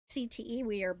CTE,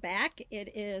 we are back.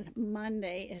 It is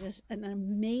Monday. It is an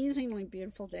amazingly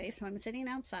beautiful day. So I'm sitting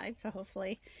outside, so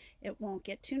hopefully it won't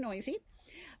get too noisy.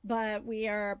 But we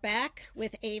are back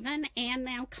with Avon and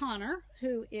now Connor,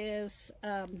 who is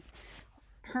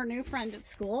her new friend at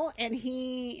school. And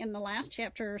he, in the last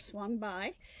chapter, swung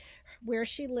by where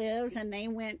she lives and they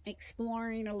went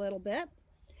exploring a little bit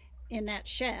in that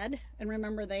shed. And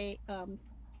remember, they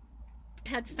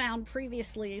had found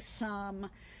previously some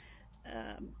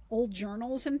old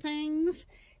journals and things,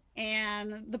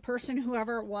 and the person,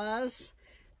 whoever it was,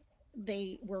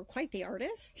 they were quite the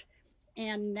artist.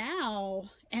 And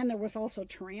there was also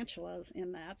tarantulas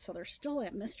in that, so there's still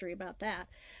that mystery about that.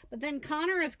 But then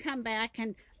Connor has come back,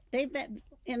 and they've been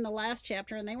in the last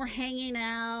chapter, and they were hanging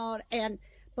out, and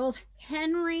both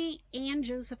Henry and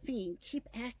Josephine keep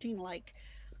acting like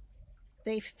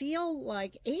they feel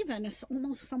like Avon is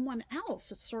almost someone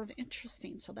else. It's sort of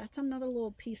interesting. So that's another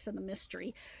little piece of the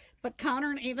mystery. But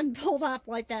Connor and Avon pulled off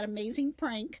like that amazing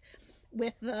prank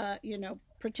with the,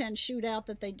 pretend shootout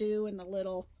that they do in the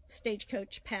little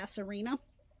Stagecoach Pass arena.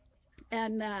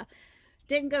 And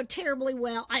didn't go terribly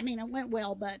well. I mean, it went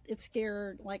well, but it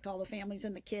scared like all the families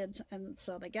and the kids. And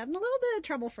so they got in a little bit of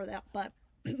trouble for that. But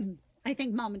I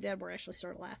think Mom and Dad were actually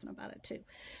sort of laughing about it too.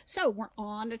 So we're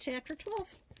on to chapter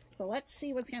 12. So let's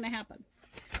see what's going to happen.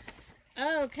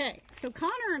 Okay, so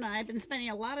Connor and I have been spending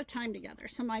a lot of time together.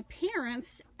 So my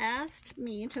parents asked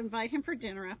me to invite him for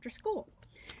dinner after school.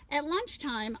 At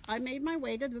lunchtime, I made my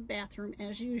way to the bathroom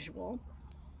as usual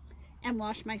and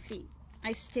washed my feet.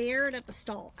 I stared at the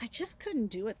stall. I just couldn't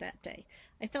do it that day.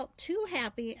 I felt too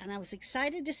happy, and I was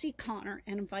excited to see Connor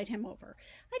and invite him over.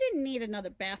 I didn't need another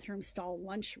bathroom stall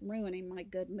lunch ruining my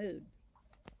good mood.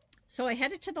 So I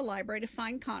headed to the library to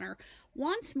find Connor,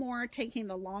 once more taking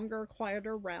the longer,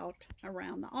 quieter route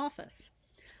around the office.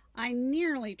 I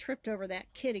nearly tripped over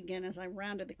that kid again as I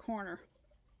rounded the corner.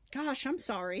 "Gosh, I'm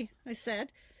sorry," I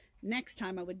said. Next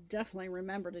time I would definitely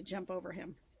remember to jump over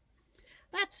him.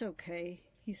 "That's okay,"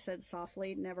 he said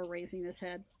softly, never raising his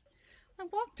head. I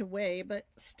walked away, but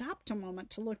stopped a moment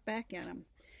to look back at him.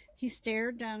 He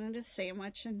stared down at his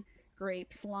sandwich and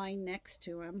grapes lying next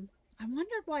to him. I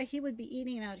wondered why he would be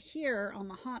eating out here on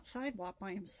the hot sidewalk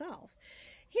by himself.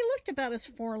 He looked about as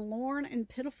forlorn and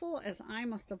pitiful as I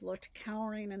must have looked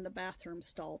cowering in the bathroom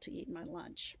stall to eat my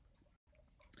lunch.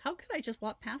 How could I just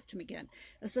walk past him again,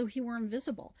 as though he were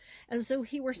invisible, as though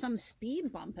he were some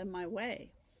speed bump in my way?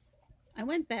 I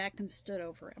went back and stood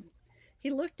over him.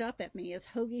 He looked up at me, his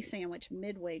hoagie sandwich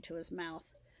midway to his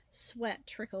mouth. Sweat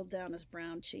trickled down his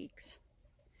brown cheeks.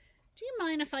 "Do you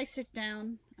mind if I sit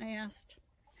down?" I asked.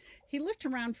 He looked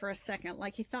around for a second,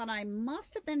 like he thought I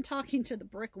must have been talking to the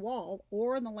brick wall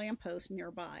or the lamppost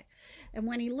nearby. And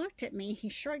when he looked at me, he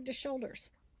shrugged his shoulders.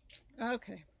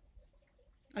 "Okay."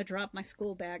 I dropped my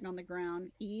school bag on the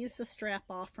ground, eased the strap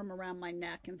off from around my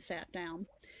neck, and sat down.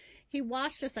 He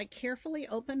watched as I carefully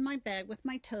opened my bag with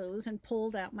my toes and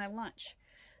pulled out my lunch.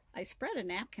 I spread a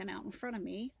napkin out in front of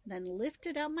me, then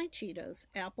lifted out my Cheetos,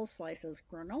 apple slices,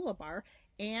 granola bar,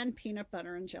 and peanut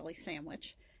butter and jelly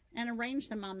sandwich, and arranged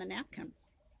them on the napkin.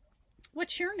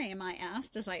 "What's your name?" I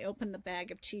asked as I opened the bag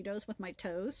of Cheetos with my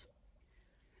toes.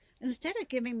 Instead of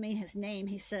giving me his name,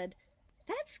 he said,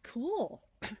 "That's cool.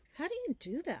 How do you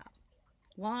do that?"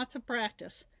 "Lots of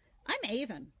practice. I'm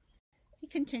Avon." He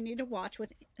continued to watch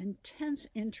with intense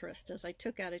interest as I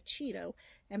took out a Cheeto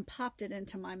and popped it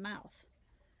into my mouth.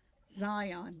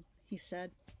 "Zion," he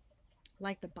said.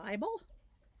 "Like the Bible?"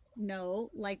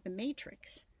 "No, like the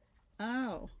Matrix."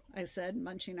 "Oh," I said,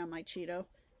 munching on my Cheeto.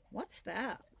 "What's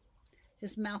that?"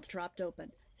 His mouth dropped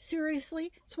open.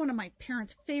 "Seriously? It's one of my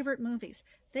parents' favorite movies.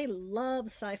 They love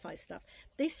sci-fi stuff.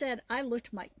 They said I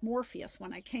looked like Morpheus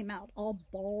when I came out, all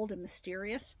bald and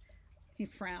mysterious." He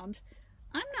frowned.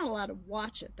 "I'm not allowed to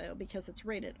watch it, though, because it's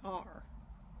rated R."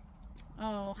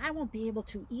 "Oh, I won't be able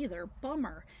to either.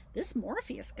 Bummer. This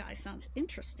Morpheus guy sounds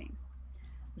interesting."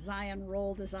 Zion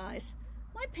rolled his eyes.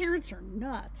 "My parents are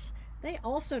nuts. They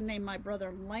also named my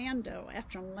brother Lando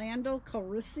after Lando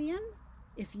Calrissian,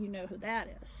 if you know who that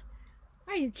is."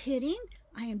 "Are you kidding?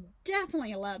 I am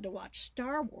definitely allowed to watch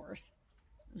Star Wars."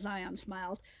 Zion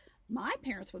smiled. "My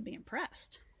parents would be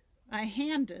impressed." I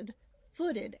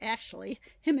footed, actually,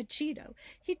 him a Cheeto.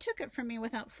 He took it from me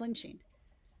without flinching.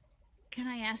 "Can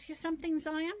I ask you something,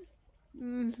 Zion?"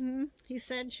 "Mm-hmm," he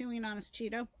said, chewing on his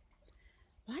Cheeto.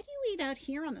 "Why do you eat out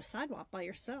here on the sidewalk by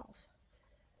yourself?"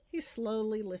 He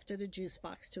slowly lifted a juice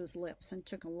box to his lips and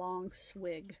took a long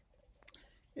swig.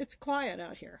 "It's quiet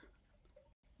out here."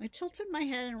 I tilted my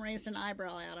head and raised an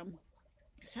eyebrow at him.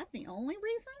 "Is that the only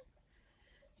reason?"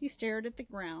 He stared at the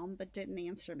ground but didn't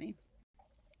answer me.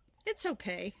 It's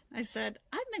okay, I said.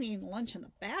 I've been eating lunch in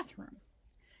the bathroom.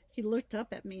 He looked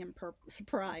up at me in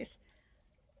surprise.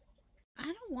 I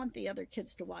don't want the other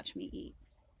kids to watch me eat.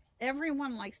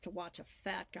 Everyone likes to watch a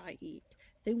fat guy eat.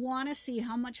 They want to see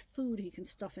how much food he can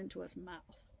stuff into his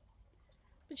mouth.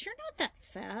 But you're not that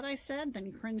fat, I said,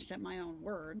 then cringed at my own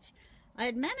words. I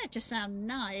had meant it to sound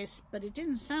nice, but it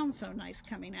didn't sound so nice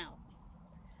coming out.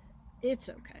 It's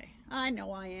okay. I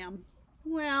know I am.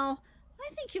 Well,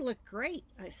 I think you look great,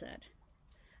 I said.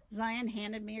 Zion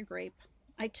handed me a grape.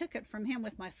 I took it from him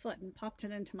with my foot and popped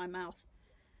it into my mouth.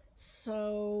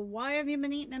 So, why have you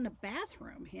been eating in the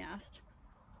bathroom? He asked.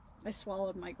 I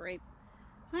swallowed my grape.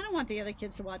 I don't want the other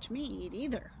kids to watch me eat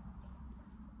either.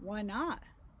 Why not?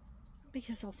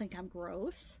 Because they'll think I'm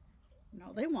gross.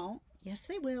 No, they won't. Yes,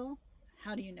 they will.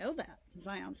 How do you know that?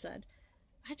 Zion said.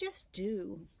 I just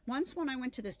do. Once when I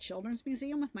went to this children's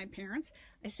museum with my parents,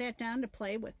 I sat down to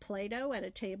play with Play-Doh at a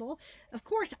table. Of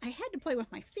course, I had to play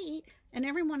with my feet, and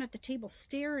everyone at the table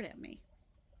stared at me.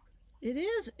 It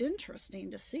is interesting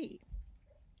to see.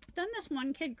 Then this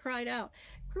one kid cried out,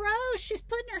 Gross, she's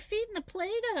putting her feet in the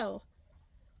Play-Doh.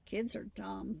 Kids are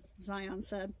dumb, Zion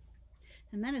said.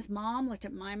 And then his mom looked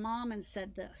at my mom and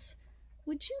said this,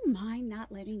 Would you mind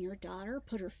not letting your daughter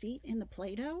put her feet in the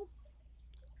Play-Doh?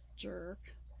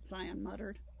 Jerk, Zion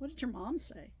muttered. What did your mom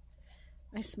say?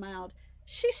 I smiled.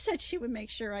 She said she would make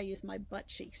sure I used my butt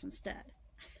cheeks instead.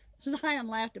 Zion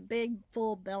laughed a big,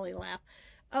 full belly laugh.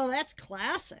 Oh, that's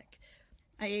classic.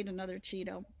 I ate another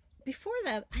Cheeto. Before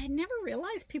that, I had never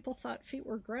realized people thought feet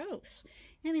were gross.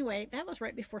 Anyway, that was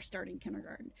right before starting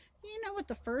kindergarten. You know what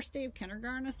the first day of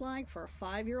kindergarten is like for a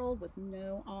 5-year-old with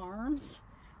no arms?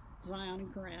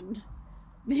 Zion grinned.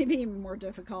 Maybe even more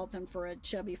difficult than for a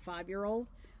chubby 5-year-old.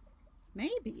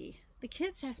 Maybe. The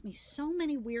kids ask me so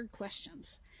many weird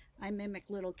questions. I mimic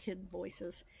little kid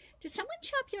voices. Did someone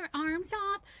chop your arms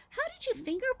off? How did you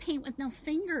finger paint with no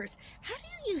fingers? How do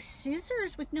you use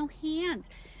scissors with no hands?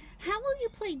 How will you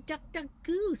play duck, duck,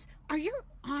 goose? Are your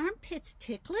armpits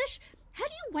ticklish? How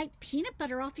do you wipe peanut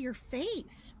butter off your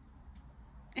face?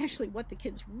 Actually, what the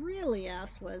kids really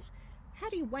asked was, how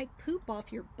do you wipe poop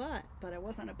off your butt? But I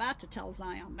wasn't about to tell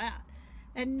Zion that.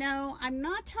 And no, I'm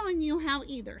not telling you how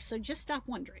either, so just stop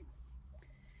wondering.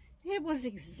 It was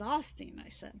exhausting, I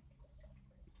said.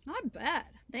 I bet.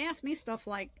 They asked me stuff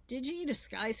like, did you eat a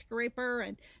skyscraper?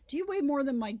 And do you weigh more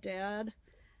than my dad?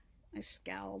 I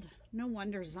scowled. No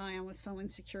wonder Zion was so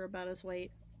insecure about his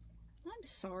weight. I'm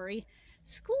sorry.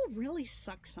 School really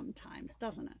sucks sometimes,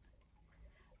 doesn't it?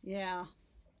 Yeah.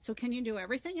 So can you do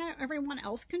everything everyone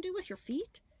else can do with your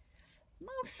feet?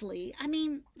 Mostly. I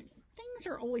mean, things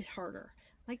are always harder.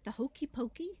 Like the hokey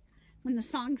pokey. When the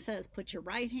song says, put your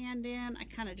right hand in, I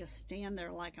kind of just stand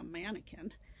there like a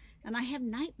mannequin. And I have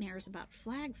nightmares about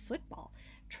flag football.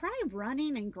 Try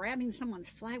running and grabbing someone's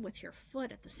flag with your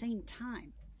foot at the same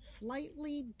time.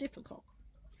 Slightly difficult.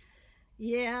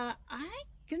 Yeah, I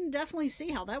can definitely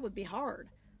see how that would be hard.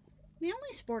 The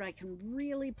only sport I can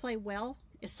really play well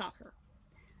is soccer.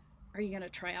 Are you going to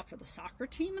try out for the soccer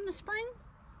team in the spring?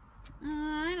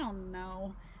 I don't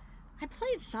know. I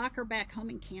played soccer back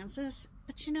home in Kansas,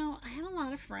 but I had a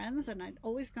lot of friends and I'd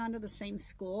always gone to the same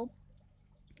school.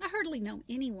 I hardly know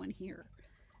anyone here.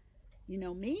 You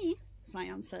know me,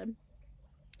 Zion said.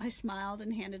 I smiled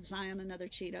and handed Zion another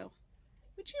Cheeto.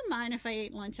 Would you mind if I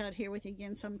ate lunch out here with you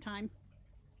again sometime?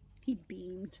 He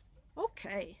beamed.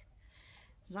 Okay.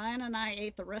 Zion and I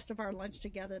ate the rest of our lunch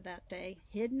together that day,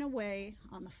 hidden away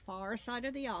on the far side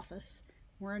of the office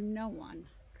where no one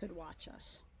could watch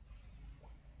us.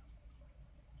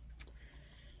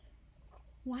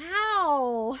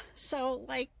 Wow. So,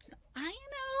 I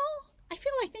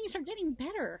feel like things are getting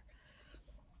better.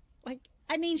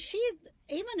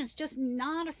 Avon is just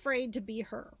not afraid to be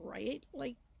her, right?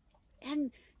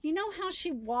 And you know how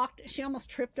she almost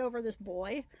tripped over this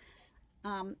boy?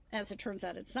 As it turns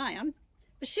out, it's Zion.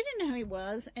 But she didn't know who he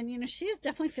was. And, she is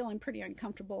definitely feeling pretty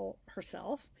uncomfortable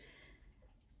herself.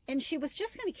 And she was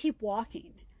just going to keep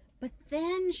walking. But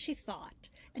then she thought,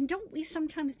 and don't we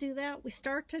sometimes do that? We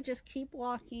start to just keep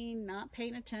walking, not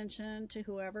paying attention to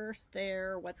whoever's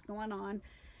there, what's going on.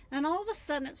 And all of a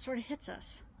sudden it sort of hits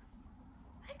us.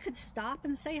 I could stop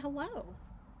and say hello.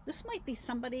 This might be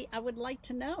somebody I would like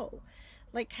to know.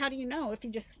 How do you know if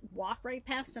you just walk right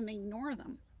past them and ignore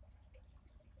them?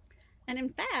 And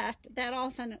in fact, that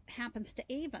often happens to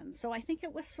Avon. So I think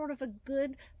it was sort of a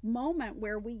good moment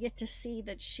where we get to see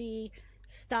that she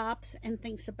stops and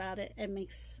thinks about it and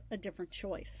makes a different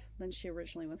choice than she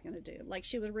originally was going to do.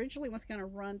 She originally was going to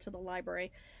run to the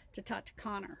library to talk to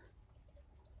Connor.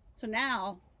 So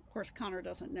now, of course, Connor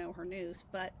doesn't know her news,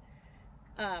 but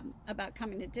about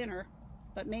coming to dinner.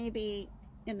 But maybe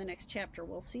in the next chapter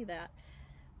we'll see that.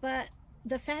 But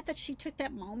the fact that she took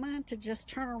that moment to just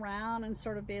turn around and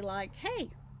sort of be like, hey.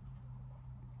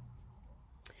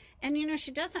 And, you know,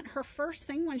 she doesn't, her first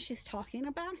thing when she's talking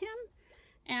about him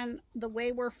and the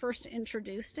way we're first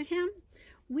introduced to him,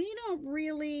 we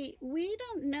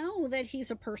don't know that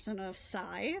he's a person of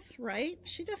size, right?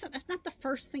 That's not the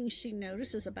first thing she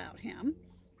notices about him.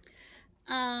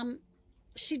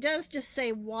 She does just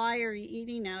say, why are you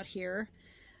eating out here?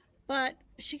 But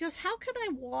she goes, how could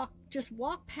I just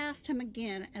walk past him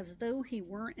again as though he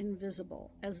weren't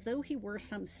invisible, as though he were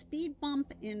some speed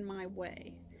bump in my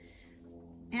way?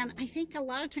 And I think a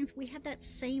lot of times we have that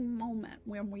same moment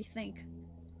when we think,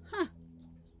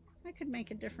 I could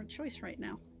make a different choice right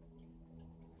now.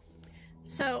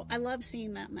 So I love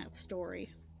seeing that in that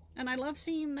story. And I love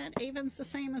seeing that Avon's the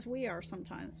same as we are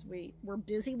sometimes. We're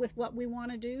busy with what we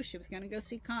want to do. She was going to go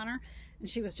see Connor, and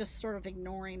she was just sort of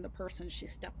ignoring the person she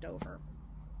stepped over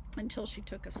until she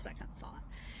took a second thought.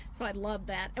 So I love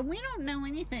that. And we don't know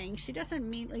anything. She doesn't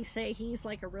immediately say he's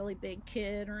like a really big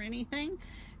kid or anything.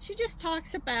 She just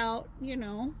talks about, you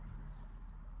know,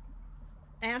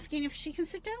 asking if she can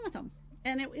sit down with him.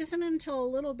 And it isn't until a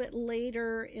little bit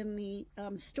later in the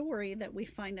story that we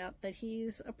find out that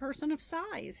he's a person of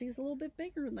size. He's a little bit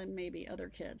bigger than maybe other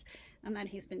kids, and that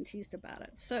he's been teased about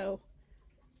it. So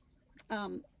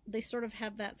they sort of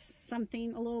have that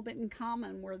something a little bit in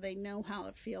common, where they know how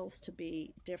it feels to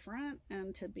be different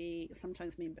and to be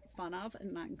sometimes made fun of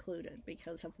and not included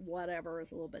because of whatever is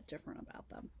a little bit different about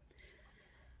them.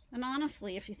 And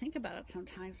honestly, if you think about it,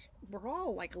 sometimes we're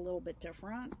all like a little bit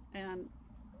different, and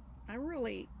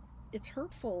it's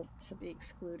hurtful to be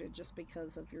excluded just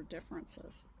because of your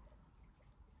differences.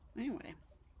 Anyway,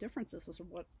 differences is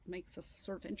what makes us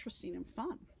sort of interesting and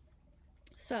fun.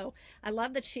 So I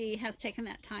love that she has taken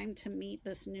that time to meet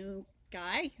this new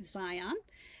guy, Zion,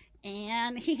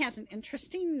 and he has an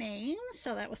interesting name.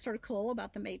 So that was sort of cool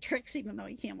about the Matrix, even though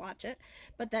you can't watch it,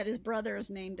 but that his brother is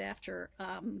named after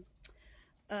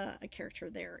a character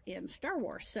there in Star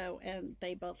Wars. So, and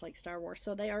they both like Star Wars,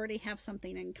 so they already have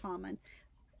something in common.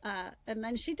 And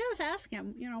then she does ask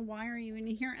him, you know, why are you in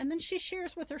here? And then she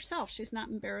shares with herself. She's not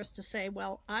embarrassed to say,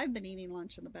 well, I've been eating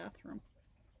lunch in the bathroom.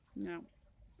 No.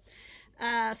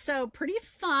 So pretty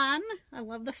fun. I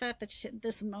love the fact that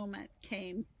this moment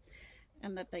came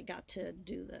and that they got to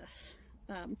do this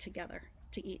together,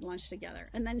 to eat lunch together.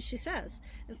 And then she says,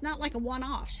 it's not like a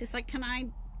one-off. She's like, can I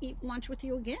eat lunch with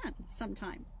you again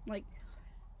sometime? Like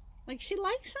she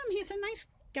likes him. He's a nice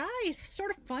guy. He's sort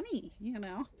of funny, you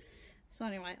know. So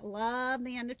anyway, I love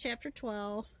the end of chapter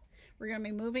 12. We're going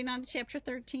to be moving on to chapter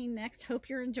 13 next. Hope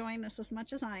you're enjoying this as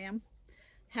much as I am.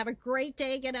 Have a great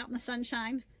day. Get out in the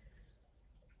sunshine.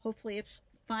 Hopefully it's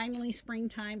finally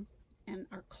springtime and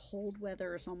our cold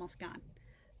weather is almost gone.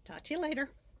 Talk to you later.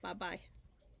 Bye-bye.